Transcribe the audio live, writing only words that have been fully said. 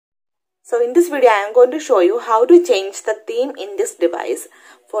So in this video I am going to show you how to change the theme in this device.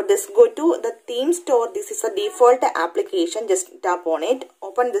 For this, go to the theme store. This is a default application. Just tap on it,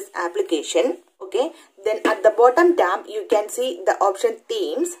 open this application. Okay, then at the bottom tab you can see the option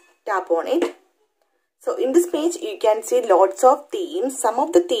themes. Tap on it. So in this page you can see lots of themes. Some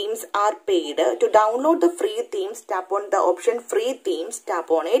of the themes are paid. To download the free themes, tap on the option free themes.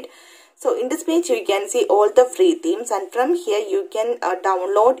 Tap on it. So in this page you can see all the free themes, and from here you can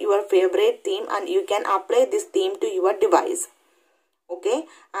download your favorite theme and you can apply this theme to your device. Okay,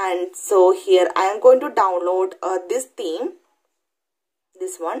 and so here I am going to download this theme,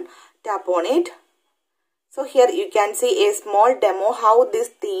 this one. Tap on it. So here you can see a small demo how these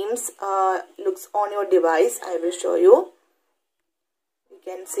themes looks on your device. I will show you. You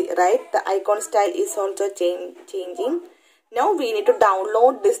can see, right, the icon style is also changing. Now we need to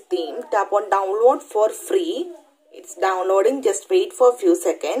download this theme. Tap on download for free. It's downloading. Just wait for a few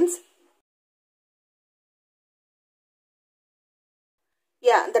seconds.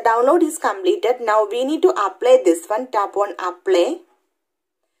 Yeah, the download is completed. Now we need to apply this one. Tap on apply.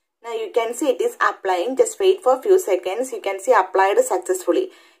 Now you can see it is applying. Just wait for a few seconds. You can see applied successfully.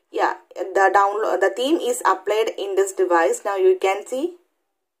 Yeah, the theme is applied in this device. Now you can see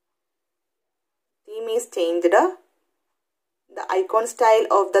theme is changed. The icon style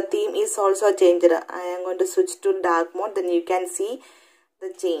of the theme is also changed. I am going to switch to dark mode. Then you can see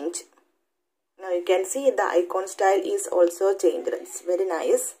the change. Now you can see the icon style is also changed. It's very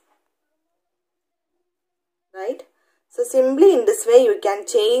nice, right? So simply in this way you can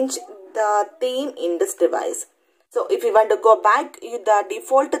change the theme in this device. So if you want to go back to the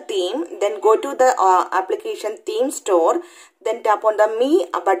default theme, then go to the application theme store. Then tap on the Me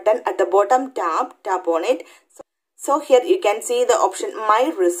button at the bottom tab. Tap on it. So here you can see the option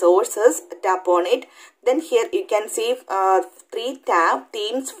My Resources. Tap on it. Then here you can see 3 tab,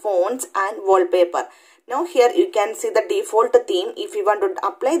 Themes, Fonts and Wallpaper. Now here you can see the default theme. If you want to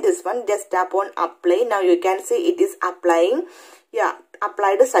apply this one, just tap on Apply. Now you can see it is applying. Yeah,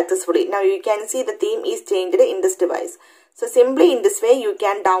 applied successfully. Now you can see the theme is changed in this device. So simply in this way you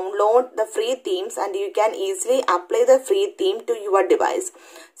can download the free themes and you can easily apply the free theme to your device.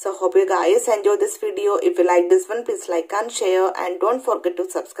 So hope you guys enjoy this video. If you like this one, please like and share, and don't forget to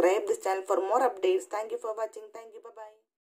subscribe this channel for more updates. Thank you for watching. Thank you. Bye bye.